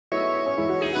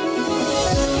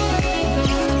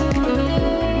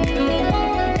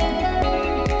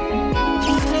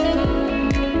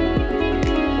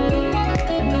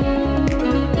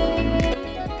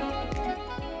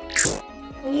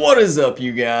What is up,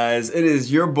 you guys? It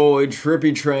is your boy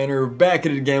TrippyTrainer back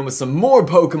at it again with some more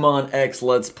Pokemon X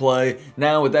Let's Play.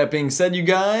 Now, with that being said, you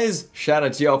guys, shout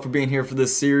out to y'all for being here for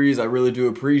this series. I really do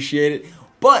appreciate it.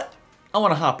 But I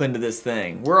want to hop into this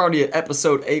thing. We're already at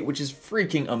episode 8, which is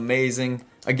freaking amazing.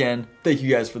 Again, thank you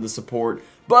guys for the support.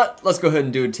 But let's go ahead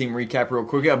and do a team recap real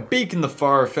quick. We got Beacon the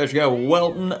Farfetch, we got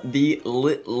Welton the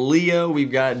Leo,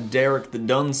 we've got Derek the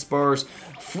Dunsparce,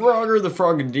 Frogger the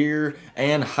Frogadier,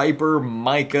 and Hyper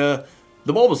Micah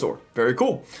the Bulbasaur. Very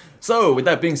cool. So with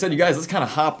that being said, you guys, let's kind of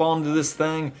hop onto this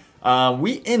thing.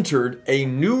 We entered a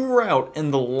new route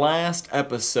in the last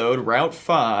episode, Route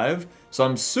 5. So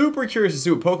I'm super curious to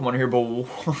see what Pokemon are here, but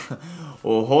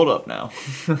well, hold up now.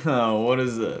 What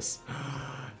is this?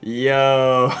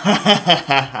 Yo.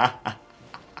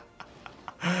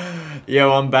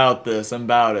 Yo, I'm about this. I'm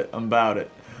about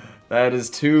it. That is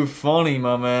too funny,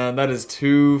 my man. That is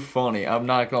too funny. I'm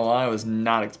not gonna lie, I was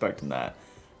not expecting that.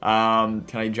 Can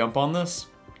I jump on this?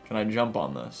 Can I jump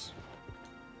on this?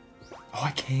 Oh,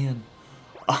 I can.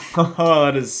 Oh,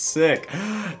 that is sick.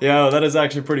 Yo, that is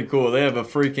actually pretty cool. They have a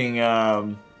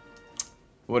freaking,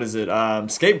 what is it?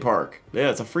 Skate park.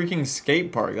 Yeah, it's a freaking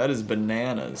skate park. That is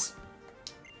bananas.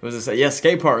 What does it say? Yeah,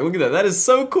 skate park. Look at that. That is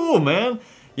so cool, man.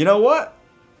 You know what?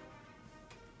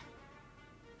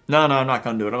 No, I'm not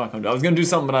gonna do it. I was gonna do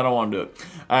something, but I don't want to do it.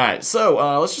 All right,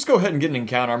 so let's just go ahead and get an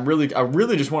encounter. I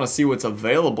really just want to see what's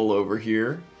available over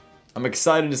here. I'm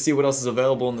excited to see what else is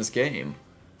available in this game.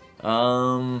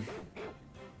 Alright,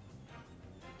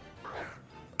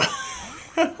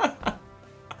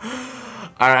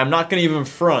 I'm not gonna even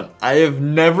front. I have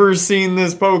never seen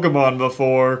this Pokemon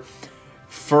before.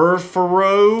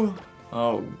 Furfuro?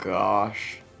 Oh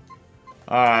gosh.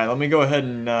 Alright, let me go ahead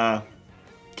and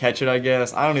catch it, I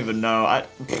guess. I don't even know.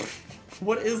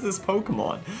 What is this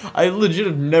Pokemon? I legit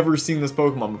have never seen this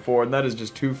Pokemon before, and that is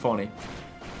just too funny.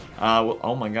 Well,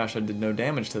 oh my gosh, I did no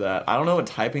damage to that. I don't know what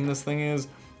typing this thing is.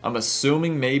 I'm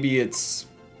assuming maybe it's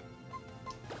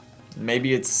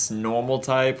normal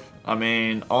type. I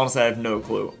mean, honestly, I have no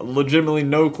clue. Legitimately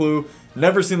no clue.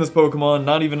 Never seen this Pokemon,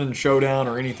 not even in Showdown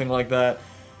or anything like that.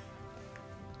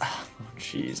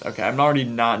 Jeez. Okay, I'm already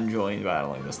not enjoying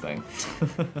battling this thing.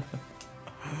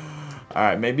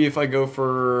 Alright, maybe if I go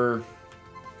for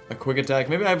a quick attack.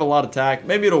 Maybe I have a lot of attack.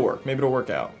 Maybe it'll work. Maybe it'll work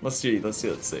out. Let's see.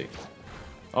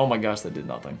 Oh my gosh, that did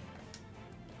nothing.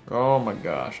 Oh my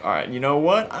gosh. Alright, you know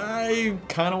what? I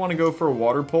kind of want to go for a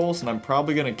Water Pulse, and I'm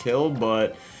probably going to kill,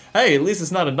 but hey, at least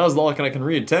it's not a Nuzlocke and I can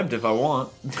reattempt if I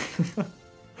want.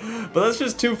 But that's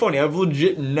just too funny. I've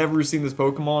legit never seen this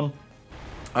Pokemon.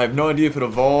 I have no idea if it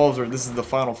evolves or this is the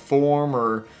final form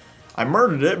or I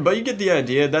murdered it, but you get the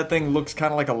idea. That thing looks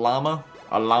kind of like a llama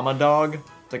dog.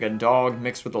 It's like a dog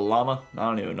mixed with a llama. I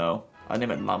don't even know. I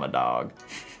name it Llama Dog.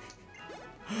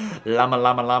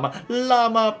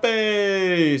 Llama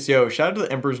face! Yo, shout out to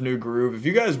the Emperor's New Groove. If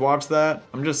you guys watch that,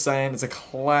 I'm just saying, it's a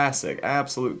classic.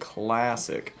 Absolute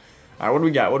classic. Alright, what do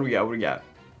we got?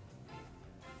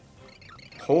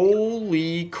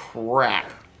 Holy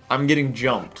crap. I'm getting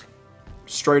jumped.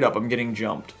 Straight up, I'm getting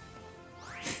jumped.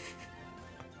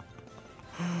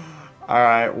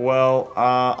 Alright, well,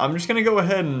 I'm just gonna go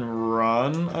ahead and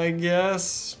run, I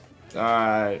guess.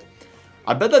 Alright.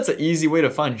 I bet that's an easy way to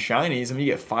find shinies. I mean,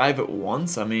 you get 5 at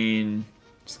once. I mean,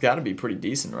 it's gotta be pretty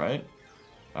decent, right?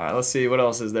 Alright, let's see. What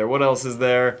else is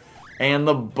there? And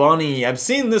the bunny. I've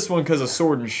seen this one because of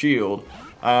Sword and Shield.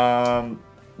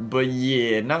 But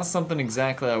yeah, not something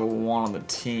exactly I would want on the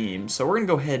team. So we're gonna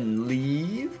go ahead and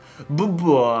leave.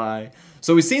 Bye-bye.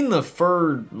 So we've seen the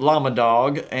fur llama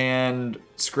dog and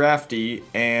Scrafty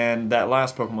and that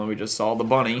last Pokemon we just saw, the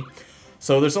bunny.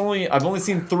 So I've only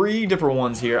seen 3 different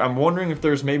ones here. I'm wondering if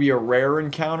there's maybe a rare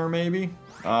encounter, maybe.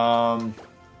 I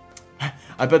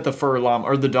bet the fur llama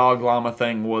or the dog llama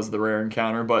thing was the rare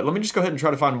encounter. But let me just go ahead and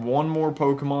try to find one more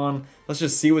Pokemon. Let's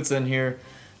just see what's in here.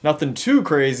 Nothing too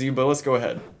crazy, but let's go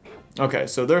ahead. Okay,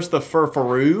 so there's the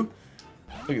Furfuru.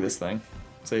 Look at this thing.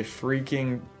 It's a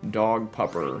freaking dog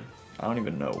pupper. I don't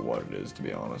even know what it is, to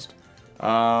be honest.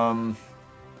 I'll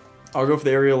go for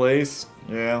the Aerial Ace.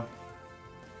 Yeah.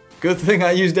 Good thing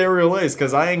I used Aerial Ace,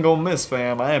 because I ain't gonna miss,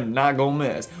 fam. I am not gonna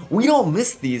miss. We don't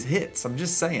miss these hits, I'm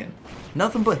just saying.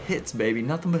 Nothing but hits, baby.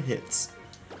 Nothing but hits.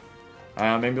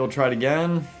 Maybe we'll try it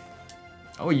again.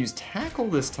 Oh, we used Tackle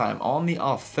this time on the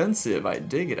offensive. I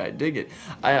dig it.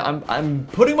 I'm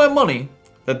putting my money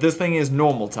that this thing is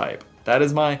normal type.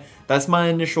 That's my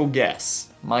initial guess.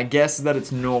 My guess is that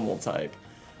it's normal type.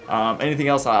 Anything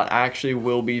else, I actually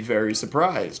will be very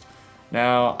surprised.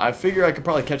 Now, I figure I could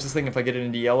probably catch this thing if I get it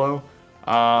into yellow.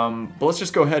 But let's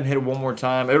just go ahead and hit it one more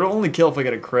time. It'll only kill if I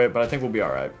get a crit, but I think we'll be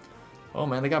alright. Oh,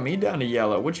 man, they got me down to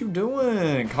yellow. What you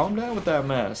doing? Calm down with that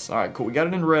mess. All right, cool. We got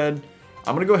it in red.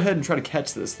 I'm going to go ahead and try to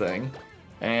catch this thing.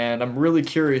 And I'm really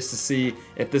curious to see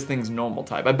if this thing's normal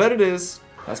type. I bet it is.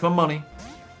 That's my money.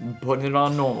 I'm putting it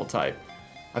on normal type.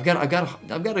 I've got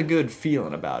a good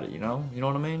feeling about it, you know? You know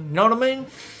what I mean? You know what I mean?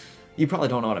 You probably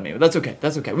don't know what I mean, but that's okay.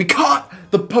 That's okay. We caught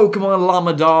the Pokemon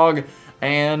Llama Dog.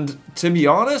 And to be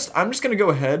honest, I'm just going to go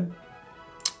ahead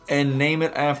and name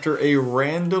it after a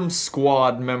random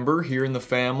squad member here in the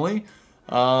family.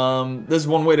 This is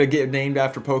one way to get named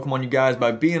after Pokemon, you guys,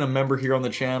 by being a member here on the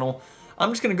channel. I'm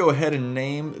just going to go ahead and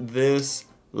name this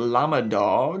Llama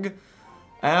Dog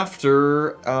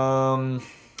after,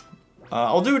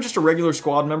 I'll do just a regular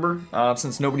squad member,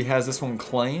 since nobody has this one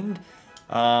claimed.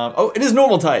 Oh, it is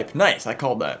normal type. Nice, I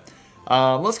called that.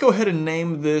 Let's go ahead and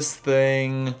name this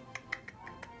thing.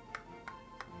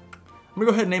 I'm gonna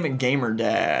go ahead and name it Gamer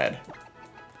Dad.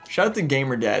 Shout out to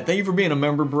Gamer Dad. Thank you for being a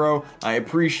member, bro. I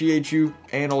appreciate you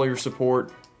and all your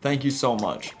support. Thank you so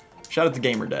much. Shout out to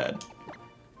Gamer Dad.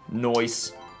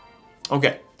 Nice.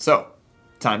 Okay, so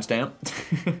timestamp.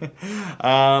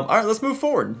 Alright, let's move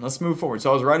forward. Let's move forward.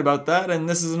 So I was right about that, and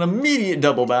this is an immediate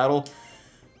double battle.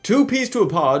 2 peas to a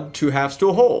pod, 2 halves to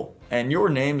a whole. And your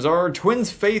names are Twins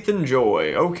Faith and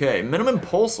Joy. Okay, minimum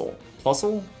Pulsel.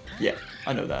 Pulsel? Yeah,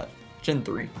 I know that. Gen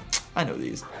 3. I know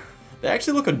these. They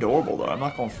actually look adorable, though. I'm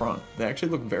not going front. They actually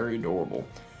look very adorable.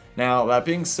 Now, that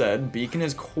being said, Beacon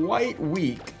is quite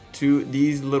weak to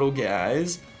these little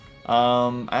guys.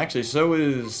 Actually, so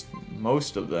is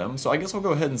most of them. So I guess I'll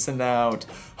go ahead and send out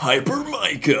Hyper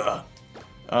Micah.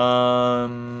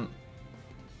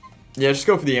 Yeah, just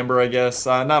go for the Ember, I guess.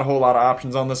 Not a whole lot of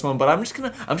options on this one, but I'm just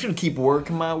gonna keep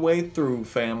working my way through,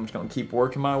 fam. I'm just gonna keep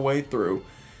working my way through.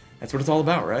 That's what it's all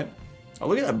about, right? Oh,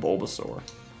 look at that Bulbasaur.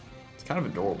 It's kind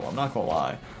of adorable, I'm not gonna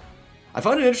lie. I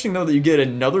find it interesting, though, that you get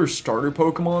another starter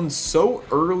Pokemon so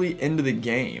early into the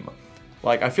game.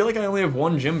 Like, I feel like I only have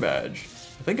 1 gym badge.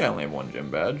 I think I only have 1 gym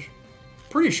badge.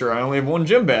 Pretty sure I only have 1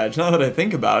 gym badge, now that I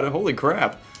think about it. Holy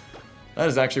crap. That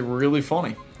is actually really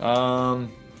funny.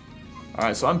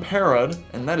 Alright, so I'm Parad,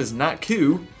 and that is not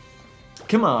Q.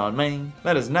 Come on, man.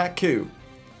 That is not Q.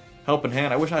 Helping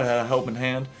hand. I wish I had a helping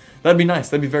hand. That'd be nice.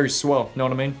 That'd be very swell. Know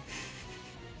what I mean?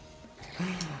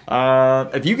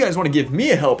 If you guys want to give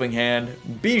me a helping hand,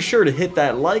 be sure to hit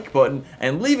that like button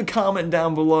and leave a comment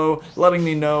down below letting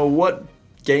me know what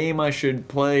game I should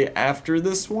play after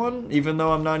this one, even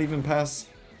though I'm not even past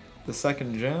the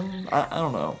 2nd gym. I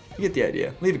don't know. You get the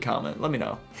idea. Leave a comment. Let me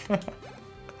know.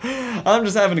 I'm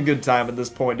just having a good time at this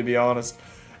point, to be honest.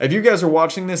 If you guys are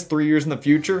watching this 3 years in the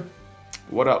future,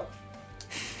 what up?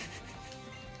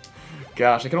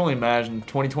 Gosh, I can only imagine.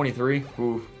 2023?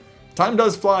 Ooh. Time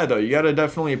does fly, though. You gotta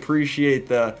definitely appreciate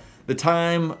the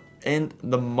time and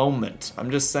the moment.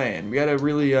 I'm just saying. We gotta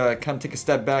really kind of take a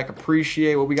step back,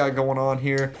 appreciate what we got going on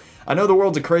here. I know the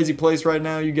world's a crazy place right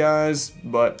now, you guys,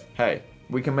 but hey,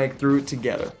 we can make through it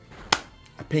together.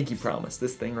 I pinky promise.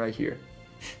 This thing right here.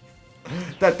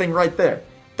 That thing right there.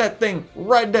 That thing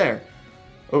right there.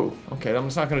 Oh, okay, I'm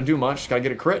just not going to do much. Got to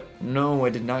get a crit? No, I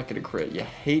did not get a crit. You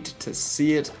hate to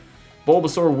see it.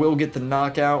 Bulbasaur will get the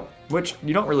knockout, which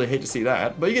you don't really hate to see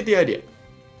that, but you get the idea.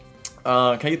 Can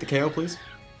I get the KO, please?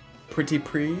 Pretty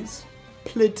please?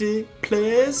 Pretty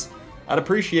please? I'd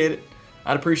appreciate it.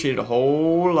 I'd appreciate it a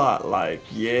whole lot. Like,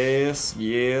 yes,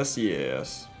 yes,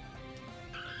 yes.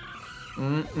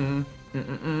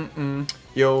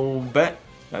 Yo, bet.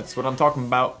 That's what I'm talking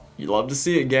about. You love to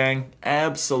see it, gang.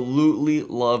 Absolutely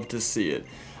love to see it.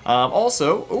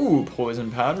 Also, ooh,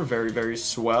 Poison Powder, very, very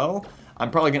swell.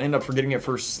 I'm probably going to end up forgetting it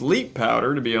for Sleep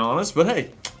Powder, to be honest. But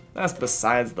hey, that's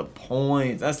besides the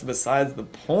point. That's besides the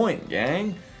point,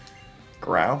 gang.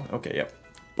 Growl. Okay, yep.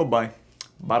 Bye-bye.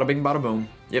 Bada bing, bada boom.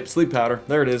 Yep, Sleep Powder.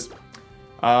 There it is.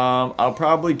 I'll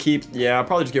probably keep, yeah, I'll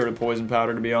probably just get rid of Poison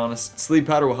Powder, to be honest. Sleep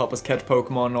Powder will help us catch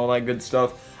Pokemon and all that good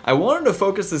stuff. I wanted to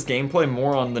focus this gameplay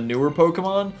more on the newer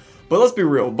Pokemon, but let's be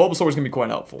real, Bulbasaur is going to be quite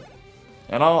helpful.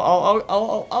 And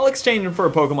I'll exchange him for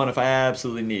a Pokemon if I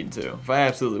absolutely need to, if I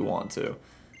absolutely want to.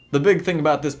 The big thing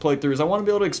about this playthrough is I want to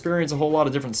be able to experience a whole lot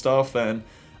of different stuff, and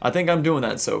I think I'm doing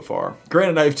that so far.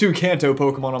 Granted, I have 2 Kanto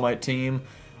Pokemon on my team,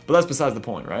 but that's besides the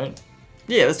point, right?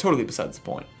 Yeah, that's totally besides the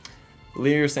point.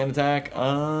 Leer, Sand Attack,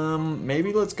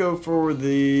 maybe let's go for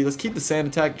the, let's keep the Sand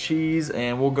Attack cheese,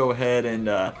 and we'll go ahead and,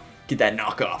 get that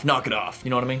knock it off, you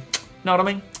know what I mean? Know what I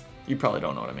mean? You probably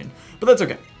don't know what I mean, but that's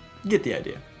okay. You get the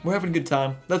idea. We're having a good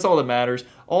time. That's all that matters.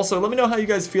 Also, let me know how you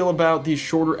guys feel about these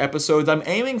shorter episodes. I'm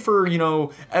aiming for, you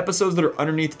know, episodes that are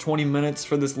underneath 20 minutes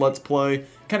for this Let's Play.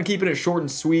 Kind of keeping it short and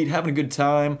sweet, having a good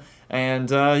time, and,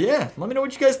 yeah, let me know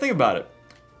what you guys think about it.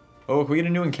 Oh, can we get a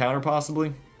new encounter,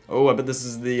 possibly? Oh, I bet this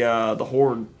is the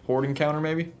horde encounter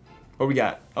maybe. What we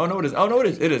got? Oh no, it is. Oh no, it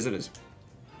is. It is.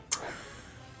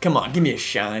 Come on, give me a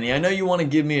shiny. I know you want to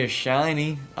give me a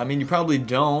shiny. I mean, you probably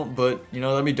don't, but you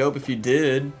know that'd be dope if you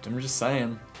did. I'm just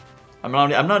saying. I'm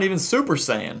not even Super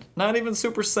Saiyan. Not even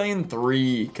Super Saiyan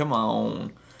 3. Come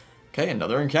on. Okay,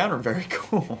 another encounter. Very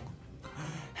cool.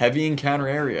 Heavy encounter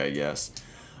area, I guess.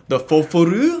 The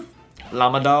Fofuru,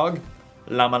 Llama Dog,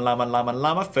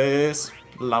 Llama face.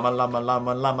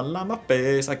 Llama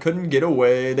face. I couldn't get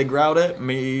away. They growled at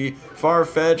me.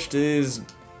 Farfetch'd his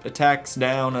attacks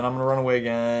down, and I'm gonna run away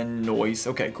again. Noise.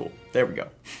 Okay, cool. There we go.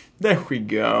 There we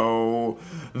go.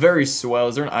 Very swell.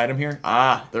 Is there an item here?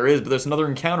 Ah, there is, but there's another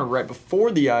encounter right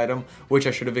before the item, which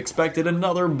I should have expected.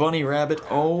 Another bunny rabbit.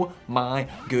 Oh my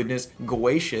goodness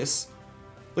gracious.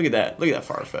 Look at that. Look at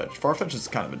that Farfetch. Farfetch is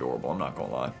kind of adorable, I'm not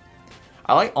gonna lie.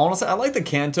 Honestly, I like the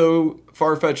Kanto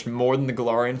Farfetch more than the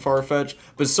Galarian Farfetch,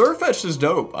 but Surfetch is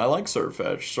dope. I like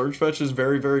Surfetch. Surfetch is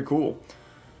very, very cool.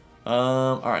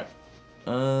 Alright.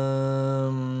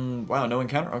 Wow, no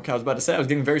encounter. Okay, I was about to say, I was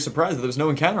getting very surprised that there was no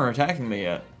encounter attacking me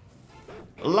yet.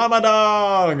 Llama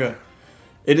Dog!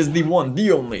 It is the one,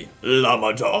 the only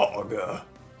Llama Dog.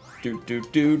 Do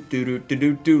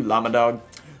Llama Dog.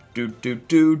 Do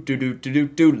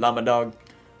Llama Dog.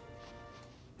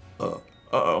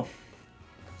 Uh-oh.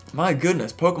 My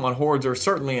goodness, Pokemon hordes are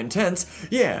certainly intense.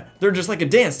 Yeah, they're just like a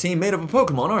dance team made up of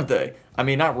Pokemon, aren't they? I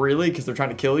mean, not really, because they're trying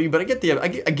to kill you, but I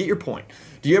get your point.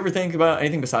 Do you ever think about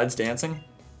anything besides dancing?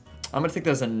 I'm gonna take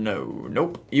that as a no.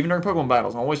 Nope. Even during Pokemon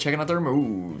battles, I'm always checking out their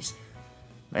moves.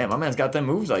 Man, my man's got them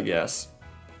moves, I guess.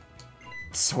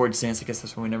 Sword stance, I guess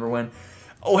that's when we never win.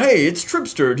 Oh, hey, it's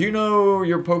Tripster. Do you know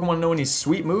your Pokemon know any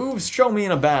sweet moves? Show me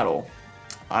in a battle.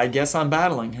 I guess I'm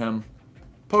battling him.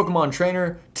 Pokemon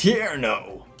trainer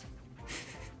Tierno.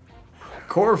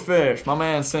 Corfish, my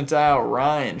man sent out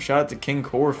Ryan. Shout out to King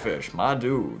Corfish, my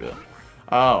dude.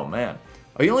 Oh, man.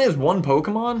 Oh, he only has one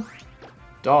Pokemon?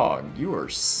 Dog, you are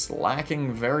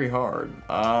slacking very hard.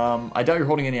 I doubt you're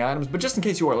holding any items, but just in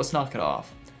case you are, let's knock it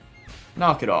off.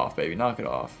 Knock it off, baby, knock it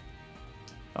off.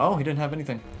 Oh, he didn't have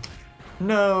anything.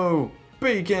 No!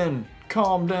 Beacon!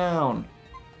 Calm down.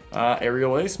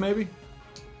 Aerial Ace, maybe?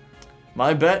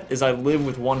 My bet is I live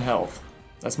with 1 health.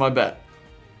 That's my bet.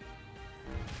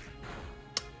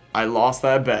 I lost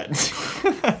that bet.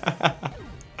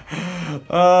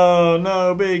 Oh,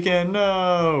 no, Beacon,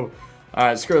 no!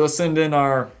 Alright, screw it. Let's send in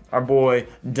our boy,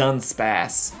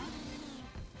 Dunspace.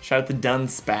 Shout out to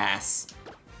Dunspace.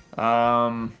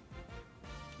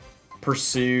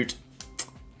 Pursuit.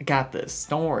 I got this.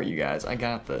 Don't worry, you guys. I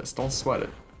got this. Don't sweat it.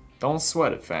 Don't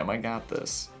sweat it, fam. I got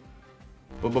this.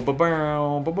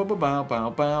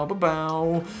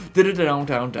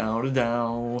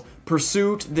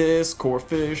 Pursuit this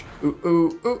Corfish.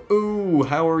 Ooh.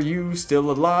 How are you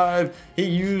still alive? He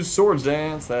used Swords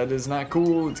Dance. That is not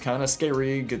cool. It's kind of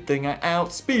scary. Good thing I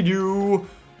outspeed you.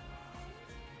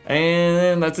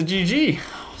 And that's a GG.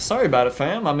 Sorry about it,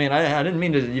 fam. I mean, I didn't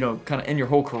mean to, you know, kind of end your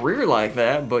whole career like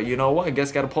that. But you know what? I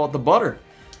guess got to pull out the butter.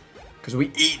 Because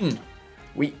we eatin'.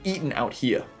 We eatin' out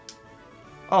here.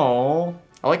 Oh,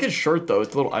 I like his shirt though.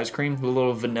 It's a little ice cream, a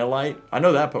little vanillite. I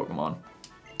know that Pokemon.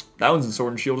 That one's in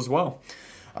Sword and Shield as well.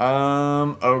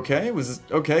 Okay,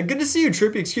 okay. Good to see you,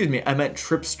 Trippy. Excuse me, I meant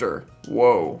Tripster.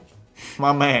 Whoa,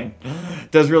 my man.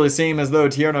 Does really seem as though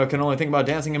Tierno can only think about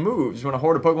dancing and moves. When a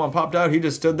horde of Pokemon popped out, he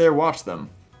just stood there, watched them.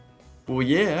 Well,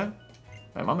 yeah.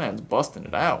 Man, my man's busting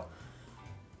it out.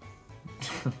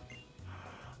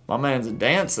 My man's a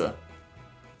dancer.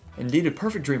 Indeed, a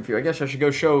perfect dream for you. I guess I should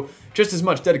go show just as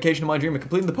much dedication to my dream of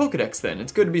completing the Pokedex then.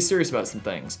 It's good to be serious about some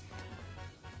things.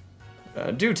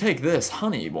 Do take this,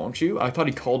 honey, won't you? I thought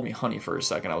he called me honey for a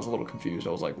second. I was a little confused.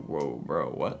 I was like, whoa, bro,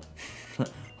 what?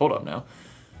 Hold up now.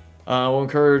 We'll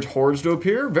encourage hordes to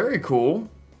appear. Very cool.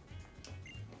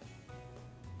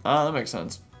 That makes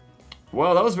sense.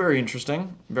 Well, that was very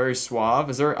interesting. Very suave.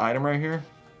 Is there an item right here?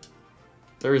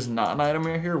 There is not an item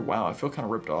right here? Wow, I feel kind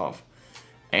of ripped off.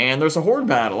 And there's a horde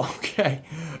battle. Okay.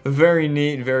 Very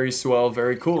neat, very swell,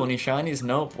 very cool. Any shinies?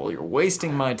 Nope. Well, you're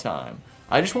wasting my time.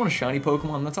 I just want a shiny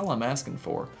Pokemon. That's all I'm asking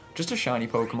for. Just a shiny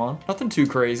Pokemon. Nothing too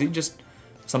crazy. Just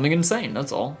something insane.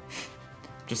 That's all.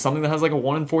 Just something that has like a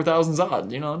 1 in 4,000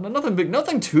 odds. You know, nothing big,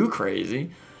 nothing too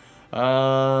crazy.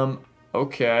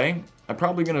 Okay. I'm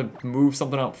probably gonna move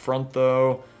something up front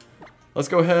though. Let's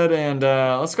go ahead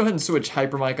and switch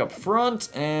Hyper Mic up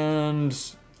front and.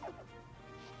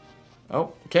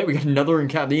 Oh, okay, we got another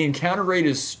encounter. The encounter rate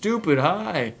is stupid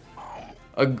high.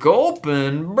 A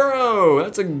Gulpin? Bro,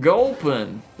 that's a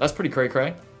Gulpin. That's pretty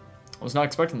cray-cray. I was not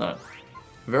expecting that.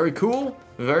 Very cool,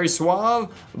 very suave,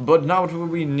 but not what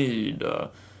we need.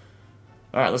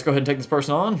 Alright, let's go ahead and take this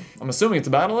person on. I'm assuming it's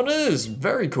a battle. It is.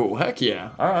 Very cool. Heck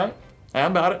yeah. Alright. How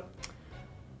about it?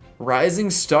 Rising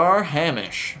Star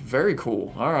Hamish. Very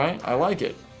cool. Alright, I like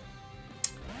it.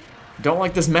 Don't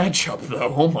like this matchup,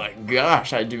 though. Oh my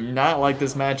gosh, I do not like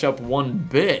this matchup one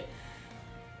bit.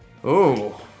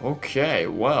 Oh, okay.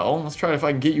 Well, let's try if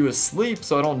I can get you asleep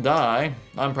so I don't die.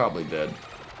 I'm probably dead.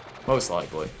 Most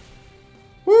likely.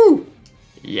 Woo!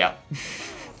 Yep.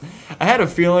 I had a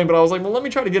feeling, but I was like, well, let me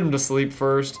try to get him to sleep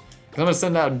first. Because I'm going to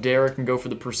send out Derek and go for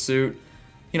the pursuit.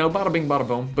 You know, bada bing, bada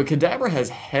boom. But Kadabra has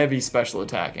heavy special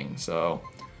attacking, so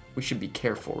we should be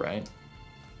careful, right?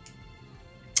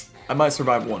 I might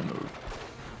survive one move.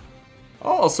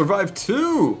 Oh, I'll survive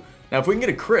two! Now, if we can get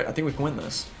a crit, I think we can win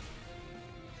this.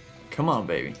 Come on,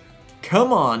 baby.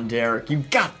 Come on, Derek. You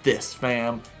got this,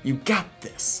 fam. You got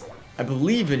this. I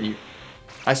believe in you.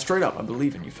 I straight up, I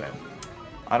believe in you, fam.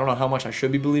 I don't know how much I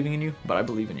should be believing in you, but I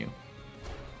believe in you.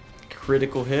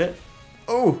 Critical hit.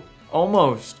 Oh,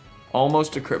 almost.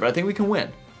 Almost a crit, but I think we can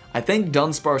win. I think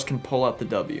Dunsparce can pull out the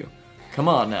W. Come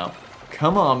on now.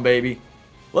 Come on, baby.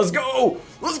 Let's go!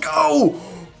 Let's go!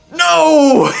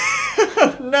 No!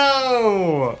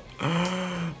 No!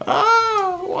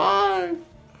 Ah, why?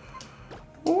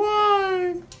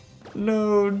 Why?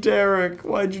 No, Derek.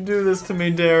 Why'd you do this to me,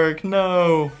 Derek?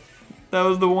 No. That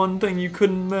was the one thing you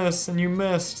couldn't miss, and you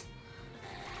missed.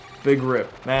 Big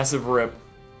rip. Massive rip.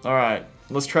 Alright,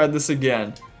 let's try this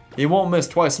again. He won't miss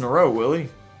twice in a row, will he?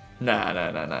 Nah.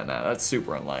 That's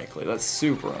super unlikely. That's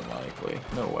super unlikely.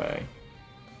 No way.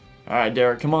 Alright,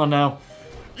 Derek, come on now.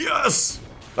 Yes!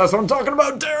 That's what I'm talking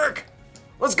about, Derek!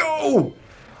 Let's go!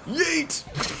 Yeet!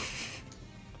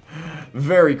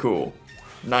 Very cool.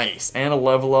 Nice. And a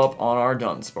level up on our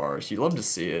Dunsparce. You'd love to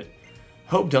see it.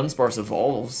 Hope Dunsparce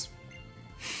evolves.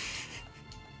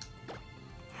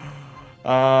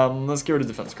 Let's get rid of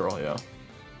Defense Curl, yeah.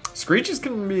 Screeches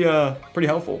can be pretty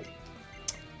helpful.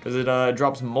 Because it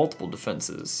drops multiple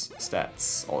defenses,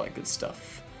 stats, all that good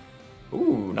stuff.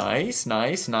 Ooh, nice.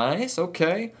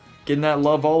 Okay. Getting that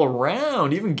love all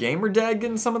around. Even Gamerdad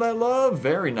getting some of that love.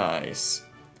 Very nice.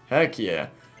 Heck yeah.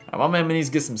 Now, my man needs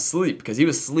to get some sleep because he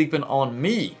was sleeping on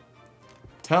me.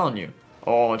 I'm telling you.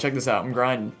 Oh, check this out. I'm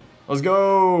grinding. Let's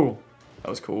go. That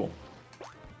was cool.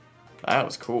 That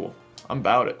was cool. I'm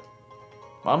about it.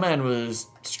 My man was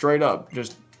straight up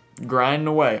just grinding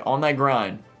away on that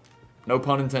grind. No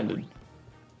pun intended.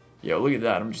 Yo, look at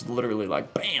that. I'm just literally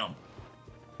like, bam,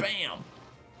 bam,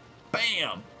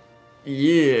 bam.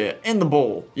 Yeah, in the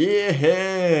bowl.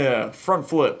 Yeah, front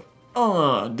flip.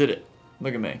 Did it.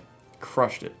 Look at me.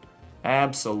 Crushed it.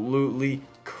 Absolutely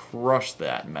crushed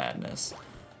that madness.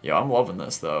 Yo, I'm loving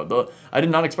this though. I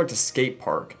did not expect a skate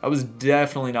park. I was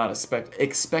definitely not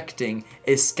expecting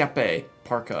escape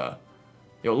parka.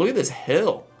 Yo, look at this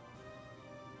hill.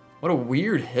 What a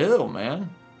weird hill,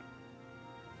 man.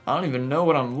 I don't even know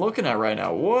what I'm looking at right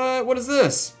now. What? What is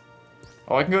this?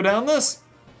 Oh, I can go down this?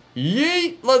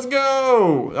 Yeet! Let's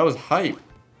go! That was hype.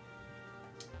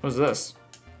 What is this?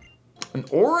 An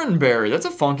oranberry. That's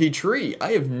a funky tree.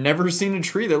 I have never seen a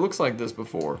tree that looks like this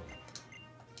before.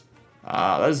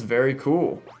 Ah, that is very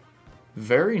cool.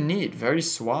 Very neat. Very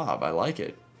suave. I like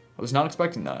it. I was not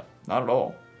expecting that. Not at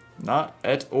all. Not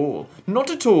at all.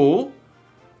 Not at all!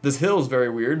 This hill is very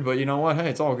weird, but you know what? Hey,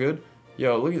 it's all good.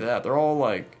 Yo, look at that. They're all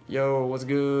like, yo, what's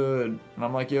good? And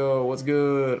I'm like, yo, what's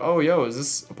good? Oh, yo, is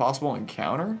this a possible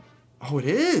encounter? Oh, it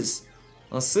is.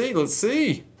 Let's see, let's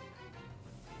see.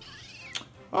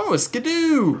 Oh, a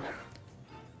skidoo.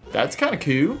 That's kind of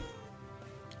cool.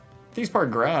 I think it's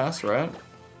part grass, right?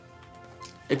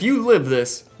 If you live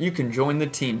this, you can join the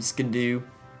team, skidoo.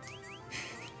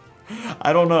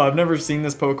 I don't know. I've never seen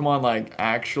this Pokemon, like,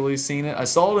 actually seen it. I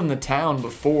saw it in the town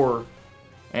before.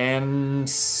 And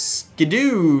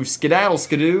skidoo, skedaddle,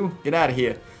 skidoo. Get out of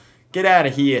here. Get out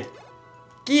of here.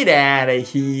 Get out of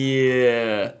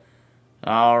here.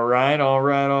 Alright.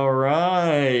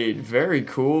 Very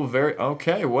cool.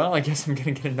 Okay, well, I guess I'm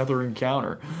gonna get another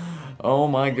encounter. Oh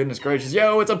my goodness gracious.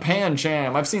 Yo, it's a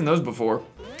Pancham. I've seen those before.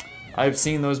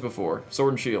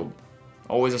 Sword and Shield.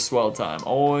 Always a swell time.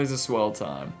 Always a swell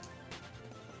time.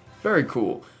 Very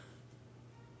cool.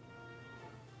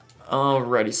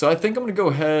 Alrighty, so I think I'm going to go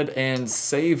ahead and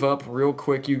save up real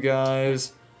quick, you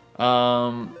guys.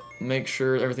 Make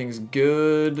sure everything's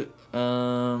good.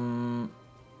 That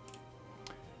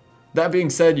being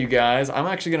said, you guys, I'm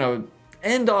actually going to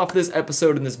end off this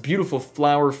episode in this beautiful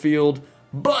flower field.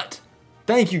 But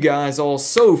thank you guys all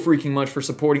so freaking much for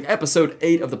supporting episode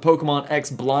 8 of the Pokemon X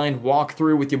blind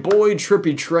walkthrough with your boy,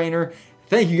 TrippyTrainer.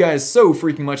 Thank you guys so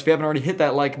freaking much. If you haven't already, hit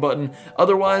that like button.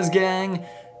 Otherwise, gang,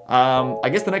 I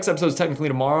guess the next episode is technically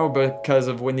tomorrow because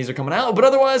of when these are coming out. But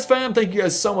otherwise, fam, thank you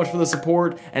guys so much for the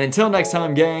support. And until next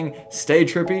time, gang, stay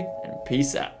trippy and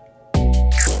peace out.